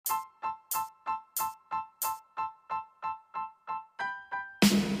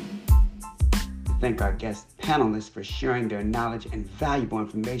thank our guest panelists for sharing their knowledge and valuable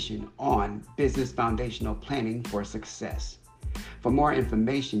information on business foundational planning for success. For more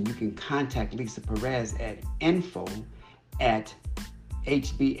information, you can contact Lisa Perez at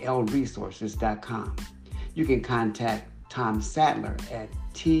info@hblresources.com. You can contact Tom Sadler at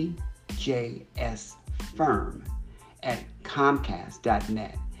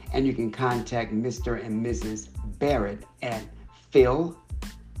tjsfirm@comcast.net. And you can contact Mr. and Mrs. Barrett at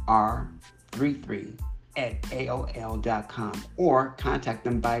philr33@aol.com or contact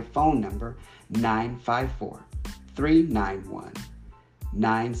them by phone number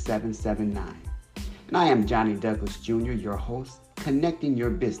 954-391-9779. And I am Johnny Douglas Jr., your host, connecting your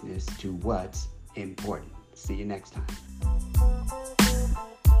business to what's important. See you next time.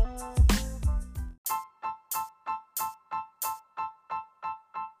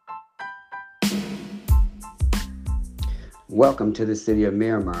 Welcome to the City of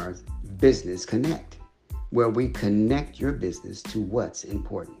Miramar's Business Connect, where we connect your business to what's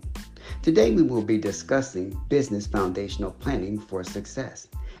important. Today we will be discussing business foundational planning for success.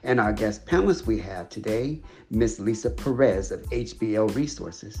 And our guest panelists we have today, Ms. Lisa Perez of HBL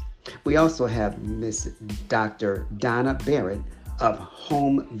Resources. We also have Ms. Dr. Donna Barrett of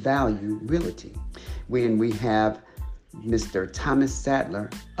Home Value Realty. We have Mr. Thomas Sadler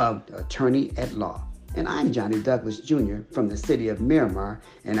of Attorney at Law. And I'm Johnny Douglas Jr. from the City of Miramar,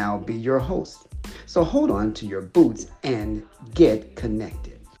 and I'll be your host. So hold on to your boots and get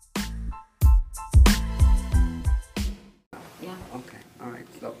connected. Yeah. Okay. All right.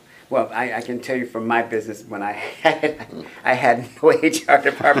 So, well, I can tell you from my business, when I had no HR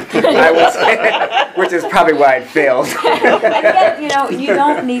department, which is probably why it failed. And yet, you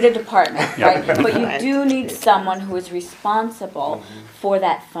don't need a department, right? But you do need someone who is responsible for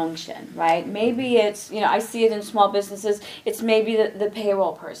that function, right? Maybe it's, I see it in small businesses, it's maybe the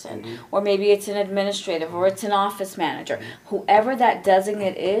payroll person, or maybe it's an administrative, or it's an office manager. Whoever that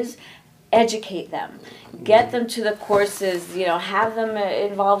designate is, educate them, get them to the courses, have them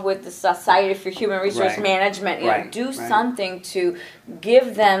involved with the Society for Human Resource Management, do something to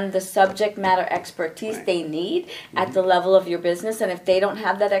give them the subject matter expertise they need at the level of your business. And if they don't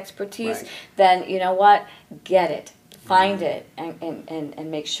have that expertise, then you know what, get it, find it, and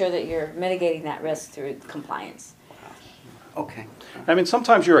make sure that you're mitigating that risk through compliance. Okay. I mean,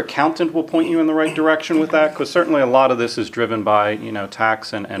 sometimes your accountant will point you in the right direction with that, because certainly a lot of this is driven by,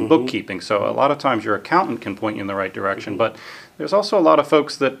 tax and bookkeeping. So a lot of times your accountant can point you in the right direction, but there's also a lot of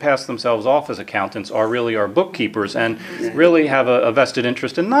folks that pass themselves off as accountants are really our bookkeepers and really have a vested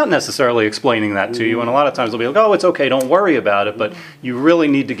interest in not necessarily explaining that to you. And a lot of times they'll be like, oh, it's okay, don't worry about it. But you really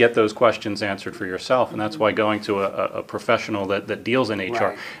need to get those questions answered for yourself. And that's why going to a professional that deals in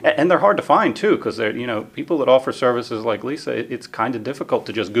HR. And they're hard to find, too, because they're, people that offer services like Lisa, it's kind of difficult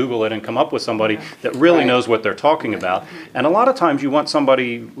to just Google it and come up with somebody that really knows what they're talking about. And a lot of times you want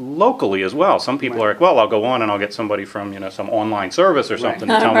somebody locally as well. Some people are like, well, I'll go on and I'll get somebody from, some online service or something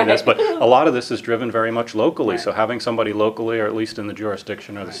to tell me this, but a lot of this is driven very much locally. So having somebody locally, or at least in the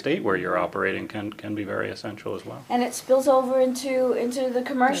jurisdiction or the state where you're operating, can be very essential as well. And it spills over into the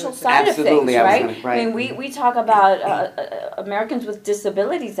commercial side of things, right? I mean, we talk about Americans with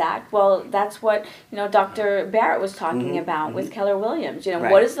Disabilities Act. Well, that's what Dr. Barrett was talking about with Keller Williams.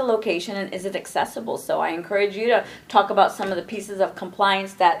 What is the location and is it accessible? So I encourage you to talk about some of the pieces of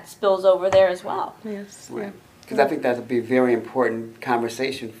compliance that spills over there as well. Yes. Right. Because I think that would be a very important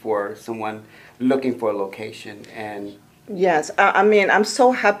conversation for someone looking for a location. And yes, I mean, I'm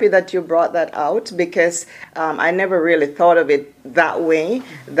so happy that you brought that out, because I never really thought of it that way,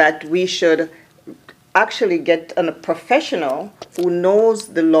 that we should actually get a professional who knows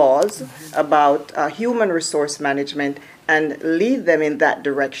the laws about human resource management and lead them in that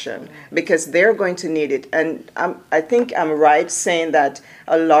direction, because they're going to need it. And I think I'm right saying that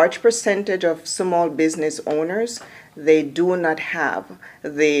a large percentage of small business owners, they do not have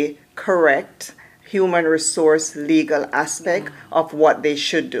the correct human resource legal aspect of what they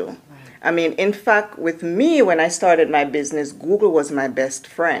should do. I mean, in fact, with me, when I started my business, Google was my best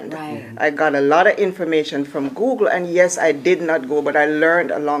friend. I got a lot of information from Google, and yes, I did not go, but I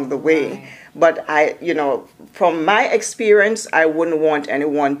learned along the way. But from my experience, I wouldn't want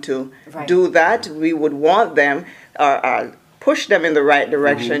anyone to do that. We would want them, push them in the right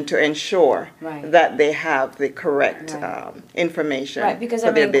direction to ensure that they have the correct information because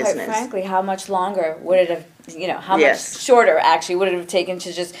for their quite business. frankly, how much longer would it have how Yes. much shorter actually would it have taken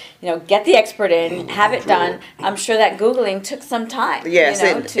to just, get the expert in, have it done. I'm sure that Googling took some time, Yes,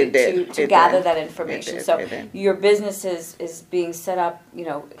 to it did. to It gather did. that information. It did. So It did. your business is being set up,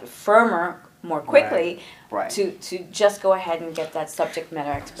 firmer more quickly Right. to just go ahead and get that subject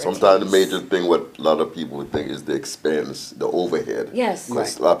matter expertise. Sometimes the major thing what a lot of people think is the expense, the overhead. Yes.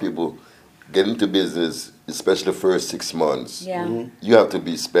 Because a lot of people get into business, especially the first 6 months. Yeah. You have to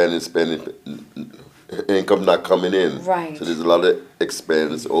be spending, income not coming in. Right. So there's a lot of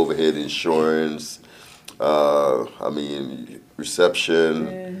expense, overhead, insurance,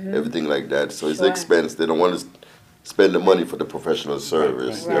 reception, everything like that. So it's Sure. expense. They don't want to spend the money for the professional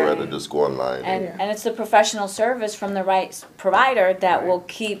service. Right. They rather just go online. And it's the professional service from the right provider that will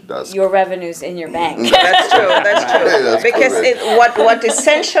keep That's- your revenues in your bank. That's true. That's true. Yeah, that's Because correct. what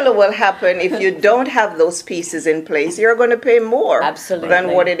essentially will happen if you don't have those pieces in place, you're going to pay more Absolutely.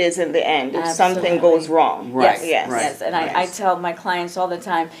 than what it is in the end if something Absolutely. goes wrong. Right. Yes, Yes. Right. yes, and I tell my clients all the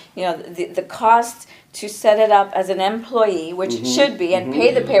time, the cost to set it up as an employee, which should be, and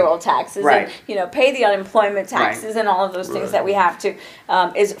pay the payroll taxes, Right. and pay the unemployment taxes, and all of those things that we have to,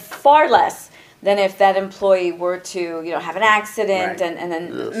 is far less than if that employee were to, have an accident Right. and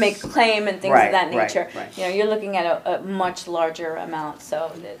then Yes. make a claim and things Right, of that right, nature. right. You're looking at a much larger amount.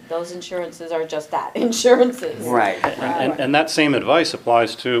 So those insurances are just that, insurances. Right. And that same advice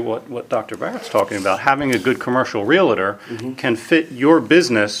applies to what Dr. Barrett's talking about. Having a good commercial realtor can fit your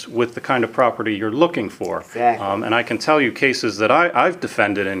business with the kind of property you're looking for. Exactly. And I can tell you cases that I've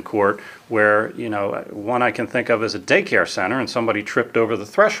defended in court where, one I can think of as a daycare center, and somebody tripped over the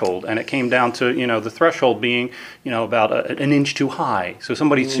threshold, and it came down to, the threshold being, about an inch too high. So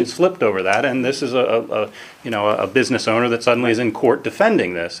somebody slipped over that, and this is a business owner that suddenly is in court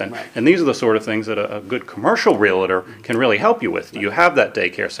defending this. And these are the sort of things that a good commercial realtor can really help you with. Do you have that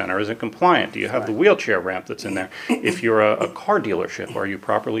daycare center? Is it compliant? Do you have the wheelchair ramp that's in there? If you're a car dealership, are you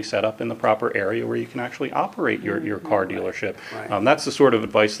properly set up in the proper area where you can actually operate your car dealership? Right. That's the sort of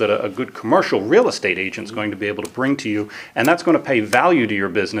advice that a good commercial real estate agent is going to be able to bring to you, and that's going to pay value to your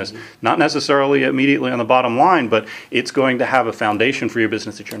business, not necessarily immediately on the bottom line, but it's going to have a foundation for your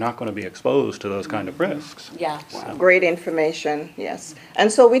business that you're not going to be exposed to those kind of risks. Yeah. Great information, yes.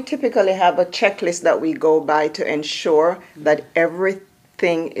 And so we typically have a checklist that we go by to ensure that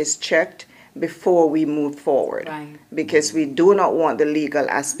everything is checked before we move forward. Right. Because we do not want the legal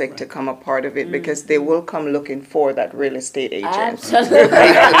aspect to come a part of it, because they will come looking for that real estate agent. Absolutely.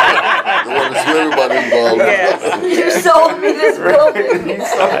 They want to see everybody involved. Yes, You sold me this building.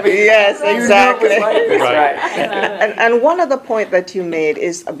 yes, exactly. Right. And one other point that you made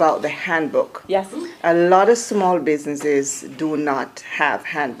is about the handbook. Yes. A lot of small businesses do not have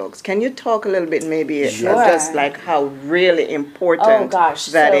handbooks. Can you talk a little bit maybe Sure. just like how really important Oh gosh,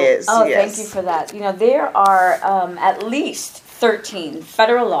 that is? Thank you for that. There are at least 13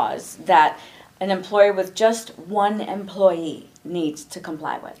 federal laws that an employer with just one employee needs to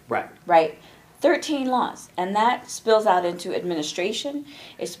comply with. Right. Right? 13 laws, and that spills out into administration.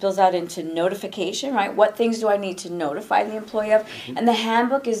 It spills out into notification, right? What things do I need to notify the employee of? And the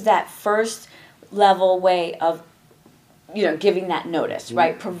handbook is that first level way of giving that notice,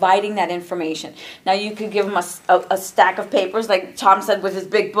 right? Providing that information. Now, you could give them a stack of papers, like Tom said with his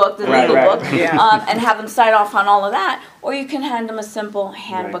big book, the Right, legal right. book, Yeah. and have them sign off on all of that. Or you can hand them a simple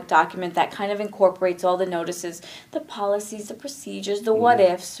handbook document that kind of incorporates all the notices, the policies, the procedures, the what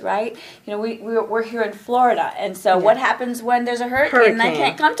ifs, right? We're here in Florida, and so what happens when there's a hurricane and I Hurricane.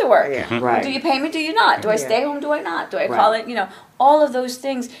 can't come to work? Yeah. Right. Do you pay me? Do you not? Do I Yeah. stay home? Do I not? Do I Right. call it? All of those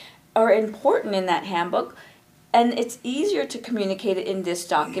things are important in that handbook. And it's easier to communicate it in this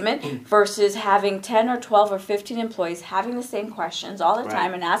document versus having 10 or 12 or 15 employees having the same questions all the Right.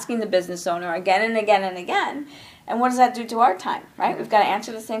 time and asking the business owner again and again and again. And what does that do to our time, right? We've got to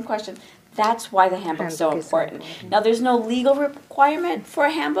answer the same question. That's why the handbook's so Handbook is so important. Now, there's no legal requirement for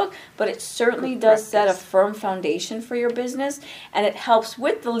a handbook, but it certainly does set a firm foundation for your business, and it helps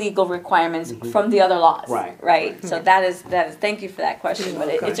with the legal requirements from the other laws. Right. So that is. Thank you for that question, but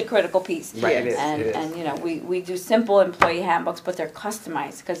it's a critical piece. Right, it is, And it is. and we do simple employee handbooks, but they're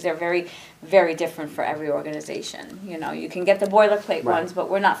customized because they're very, very different for every organization. You can get the boilerplate Right. ones, but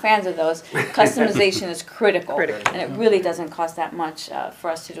we're not fans of those. Customization is critical, Critical. and it really doesn't cost that much for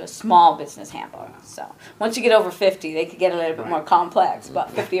us to do a small business handbook. So once you get over 50, they could get a little bit more complex, about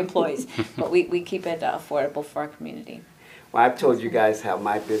 50 employees, but we keep it affordable for our community. Well, I've told you guys how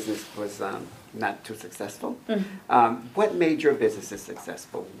my business was not too successful. What made your business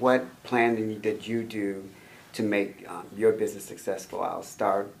successful? What planning did you do to make your business successful? I'll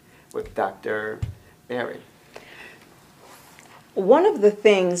start with Dr. Barrett. One of the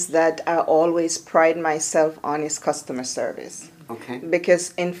things that I always pride myself on is customer service. Okay.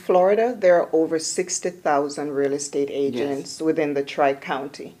 Because in Florida, there are over 60,000 real estate agents within the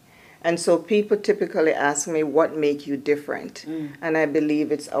Tri-County. And so people typically ask me, what make you different? And I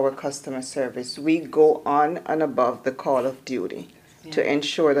believe it's our customer service. We go on and above the call of duty to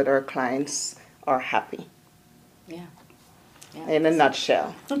ensure that our clients are happy. Yeah. In a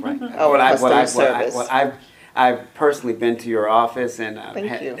nutshell. Right. Our customer service. I've personally been to your office, and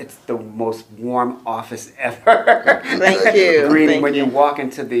Thank you. it's the most warm office ever. Thank you. Greeting Thank when you. you walk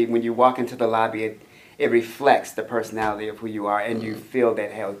into the lobby, it reflects the personality of who you are, and you feel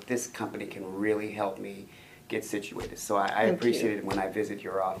that, hey, this company can really help me get situated. So I Thank appreciate you. it when I visit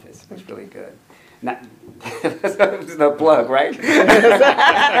your office. It's really good. Not, it's no plug, right?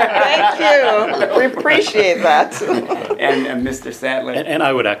 Thank you. We appreciate that. And Mr. Sadler. And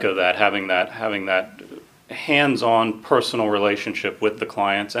I would echo that, having that hands-on personal relationship with the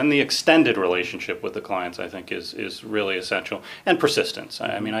clients and the extended relationship with the clients, I think is really essential. And persistence.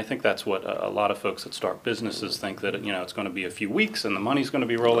 I mean, I think that's what a lot of folks that start businesses think, that it's going to be a few weeks and the money's going to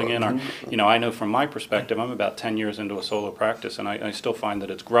be rolling in. Or, I know from my perspective, I'm about 10 years into a solo practice, and I still find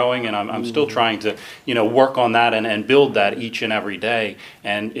that it's growing, and I'm still trying to work on that and build that each and every day.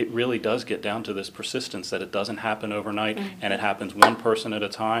 And it really does get down to this persistence, that it doesn't happen overnight, and it happens one person at a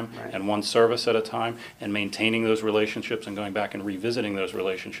time and one service at a time, and maintaining those relationships and going back and revisiting those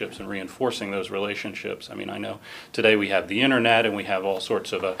relationships and reinforcing those relationships. I mean, I know today we have the internet and we have all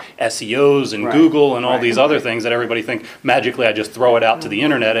sorts of SEOs and Google and all these other things that everybody think magically I just throw it out to the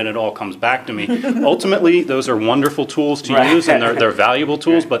internet and it all comes back to me. Ultimately, those are wonderful tools to use, and they're valuable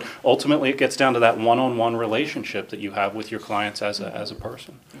tools, but ultimately it gets down to that one-on-one relationship that you have with your clients as a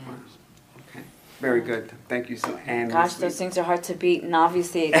person. Very good. Thank you so much. Gosh, those things are hard to beat, and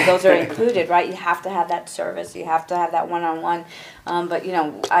obviously those are included, right? You have to have that service, you have to have that one-on-one. But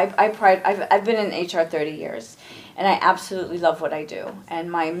I've been in HR 30 years, and I absolutely love what I do.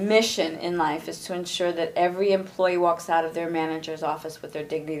 And my mission in life is to ensure that every employee walks out of their manager's office with their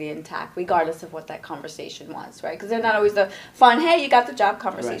dignity intact, regardless of what that conversation was, right? Because they're not always the fun, hey, you got the job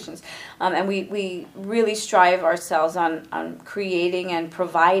conversations. And we really strive ourselves on creating and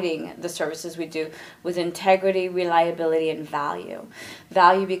providing the services we do with integrity, reliability, and value.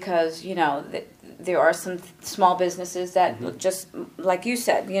 Value because, there are some small businesses that just, like you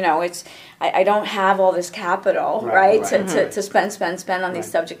said, it's, I don't have all this capital, right? To spend on these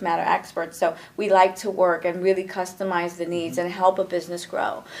subject matter experts. So we like to work and really customize the needs and help a business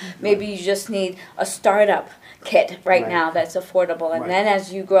grow. Maybe you just need a startup kit right now that's affordable, and then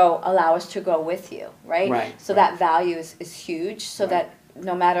as you grow, allow us to grow with you, right? So that value is huge, so that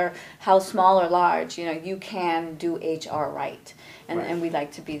no matter how small or large, you can do HR right. And we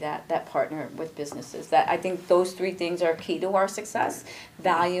like to be that partner with businesses. That I think those three things are key to our success: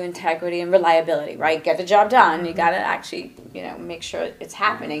 value, integrity, and reliability. Right? Get the job done. You got to actually, make sure it's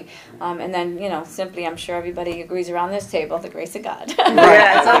happening. And then, simply, I'm sure everybody agrees around this table, the grace of God.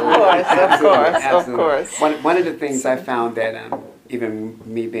 Yes, of course. One of the things I found that even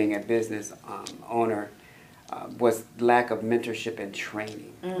me being a business owner, was lack of mentorship and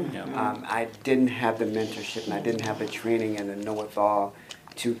training. I didn't have the mentorship, and I didn't have the training and the know-it-all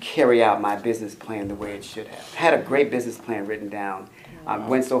to carry out my business plan the way it should have. I had a great business plan written down.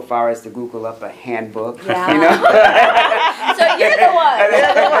 Went so far as to Google up a handbook. So you're the one.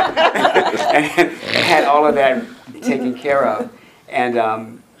 and had all of that taken care of.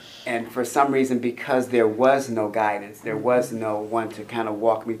 And for some reason, because there was no guidance, there was no one to kind of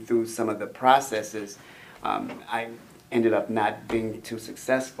walk me through some of the processes, I ended up not being too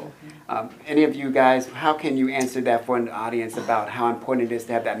successful. Any of you guys, how can you answer that for an audience about how important it is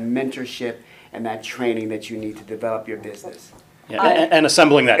to have that mentorship and that training that you need to develop your business? Yeah, and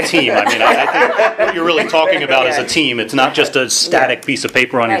assembling that team. I mean, I think what you're really talking about is a team. It's not just a static piece of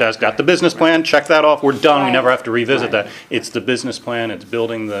paper on your desk. Got the business plan, check that off, we're done. We never have to revisit that. It's the business plan. It's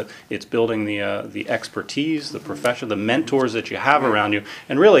building the expertise, the profession, the mentors that you have around you,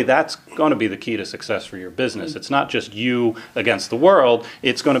 and really that's going to be the key to success for your business. It's not just you against the world.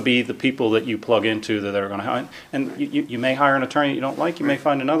 It's going to be the people that you plug into that are going to hire. And you may hire an attorney you don't like. You may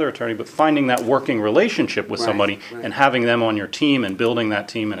find another attorney, but finding that working relationship with somebody and having them on your team and building that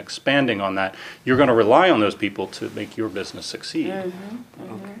team and expanding on that, you're going to rely on those people to make your business succeed.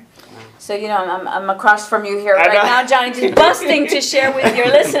 So, I'm across from you here right now, Johnny, just busting to share with your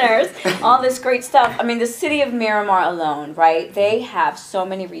listeners all this great stuff. I mean, the city of Miramar alone, right, they have so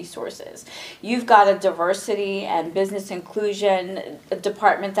many resources. You've got a diversity and business inclusion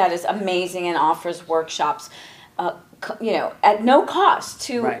department that is amazing and offers workshops. at no cost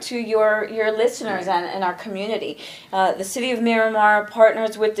to Right. to your listeners and our community. The City of Miramar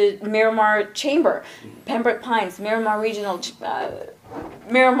partners with the Miramar Chamber, Pembroke Pines, Miramar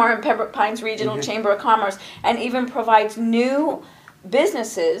and Pembroke Pines Regional Chamber of Commerce, and even provides new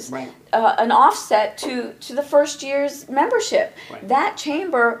businesses Right. an offset to the first year's membership. Right. That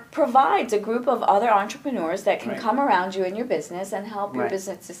chamber provides a group of other entrepreneurs that can Right. come around you in your business and help your Right.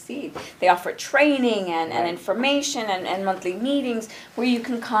 business succeed. They offer training and Right. information and monthly meetings where you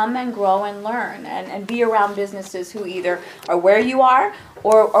can come and grow and learn and be around businesses who either are where you are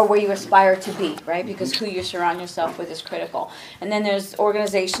or where you aspire to be, right? Because who you surround yourself with is critical. And then there's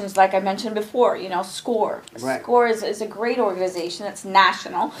organizations like I mentioned before, SCORE. Right. SCORE is a great organization that's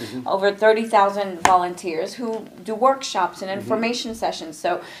national, over 30,000 volunteers who do workshops and information sessions.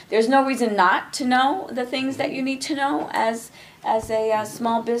 So there's no reason not to know the things that you need to know as a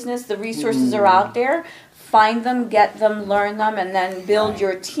small business. The resources are out there. Find them, get them, learn them, and then build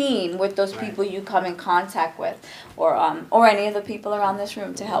your team with those people you come in contact with, or any of the people around this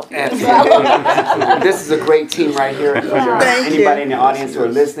room to help you as well. Absolutely. This is a great team right here. If there are Thank anybody you. in the audience who are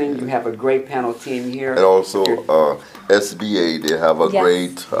listening, you have a great panel team here. And also, SBA, they have a Yes.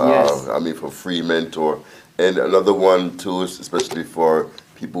 great, Yes. for free mentor. And another one too, especially for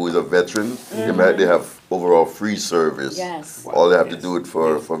people who are veteran, they have overall free service. Yes. All they have to Yes. do it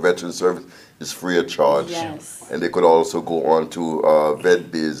for veteran service is free of charge. Yes. And they could also go on to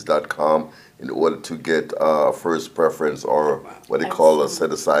vetbiz.com in order to get first preference, or what they call a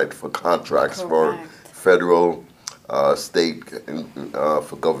set aside for contracts for Correct. federal, state, and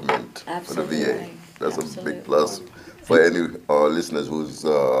for government, for the VA. Absolutely. That's a Absolutely. big plus for any listeners who's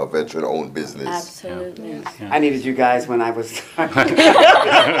a veteran-owned business. Absolutely. I needed you guys when I was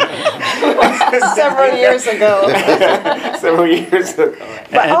Several years ago. several years ago.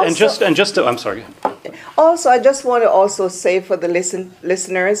 But And also- just to, I'm sorry. Also, I just want to also say for the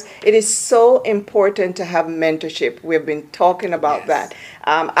listeners, it is so important to have mentorship. We've been talking about that.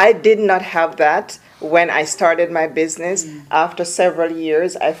 I did not have that when I started my business. After several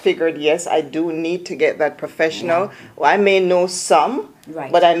years, I figured, yes, I do need to get that professional. Well, I may know some,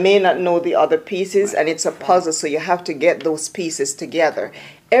 Right. but I may not know the other pieces, and it's a puzzle, so you have to get those pieces together.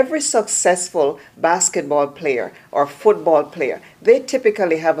 Every successful basketball player or football player, they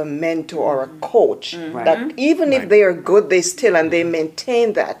typically have a mentor or a coach that even if they are good, they still and they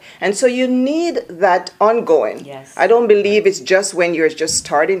maintain that. And so you need that ongoing. Yes. I don't believe it's just when you're just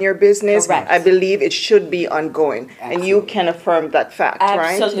starting your business. Correct. I believe it should be ongoing. And you Absolutely. can affirm that fact,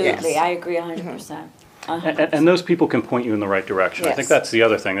 right? Absolutely. Yes. I agree 100%. And those people can point you in the right direction. I think Yes. that's the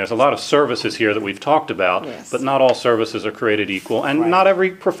other thing. There's a lot of services here that we've talked about, Yes. but not all services are created equal, and not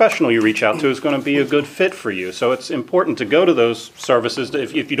every professional you reach out to is going to be a good fit for you. So it's important to go to those services.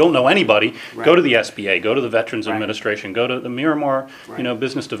 If you don't know anybody, go to the SBA, go to the Veterans Administration, go to the Miramar,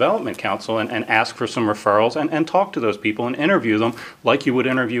 Business Development Council, and ask for some referrals and talk to those people and interview them like you would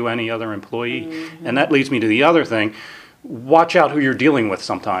interview any other employee. And that leads me to the other thing. Watch out who you're dealing with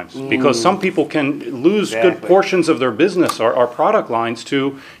sometimes, because some people can lose good Exactly. portions of their business or product lines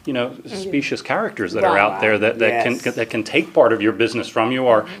to specious characters that are Right. out there that Yes. can take part of your business from you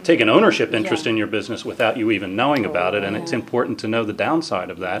or take an ownership interest in your business without you even knowing about it. And it's important to know the downside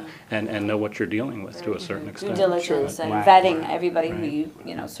of that and know what you're dealing with to a certain Due extent. diligence and Right. vetting everybody who you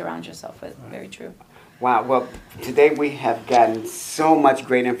surround yourself with. Very true. Wow. Well, today we have gotten so much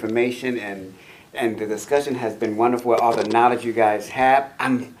great information, and the discussion has been wonderful. All the knowledge you guys have, I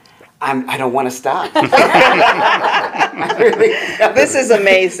don't want to stop. I really, This is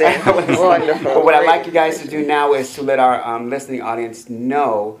amazing. Wonderful. But what I'd like you guys to do now is to let our listening audience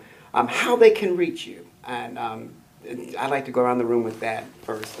know how they can reach you. And I'd like to go around the room with that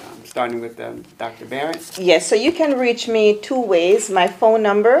first, starting with Dr. Barrett. Yes, so you can reach me two ways. My phone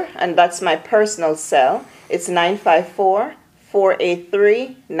number, and that's my personal cell. It's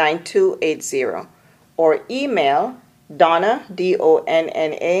 954-483-9280. Or email Donna,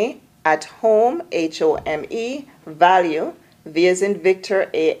 DONNA, at home, HOME, value, V as in Victor,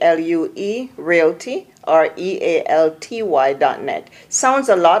 ALUE, realty, REALTY.net. Sounds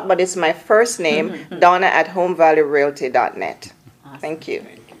a lot, but it's my first name, Donna at homevaluerealty.net. Thank you.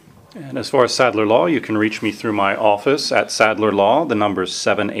 And as far as Sadler Law, you can reach me through my office at Sadler Law. The number is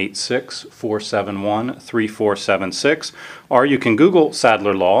 786-471-3476. Or you can Google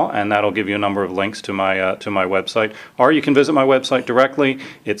Sadler Law, and that'll give you a number of links to my website. Or you can visit my website directly.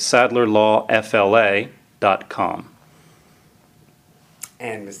 It's sadlerlawfla.com.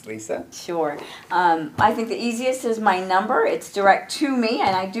 And Miss Lisa. Sure. I think the easiest is my number. It's direct to me,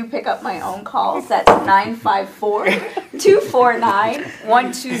 and I do pick up my own calls. That's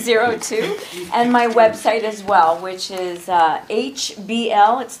 249-1202, and my website as well, which is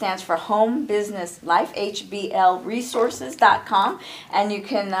HBL, it stands for Home Business Life, hblresources.com, and you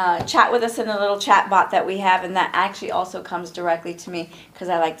can chat with us in a little chat bot that we have, and that actually also comes directly to me because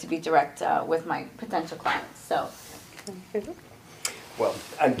I like to be direct with my potential clients. So. Well,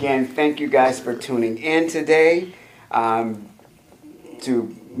 again, thank you guys for tuning in today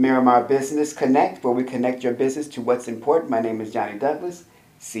to Miramar Business Connect, where we connect your business to what's important. My name is Johnny Douglas.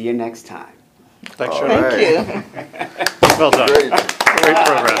 See you next time. Thanks, All Sean. right. Thank you. Well done. Great. Great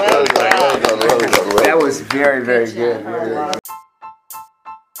program. Well done, well done, well done, well That done. was very, very Good good. job. Very good.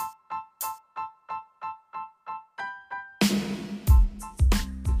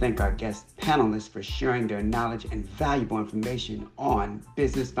 Thank our guest panelists for sharing their knowledge and valuable information on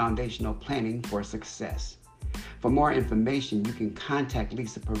business foundational planning for success. For more information, you can contact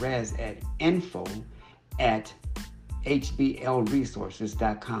Lisa Perez at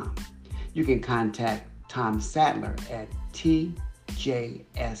info@hblresources.com. You can contact Tom Sadler at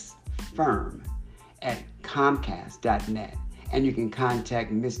tjsfirm@comcast.net. And you can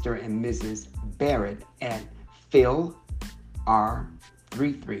contact Mr. and Mrs. Barrett at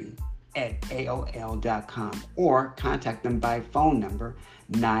philr33@aol.com, or contact them by phone number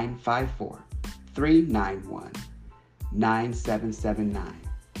 954-391-9779.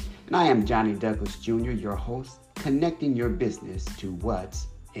 And I am Johnny Douglas Jr., your host, connecting your business to what's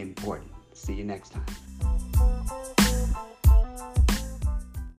important. See you next time.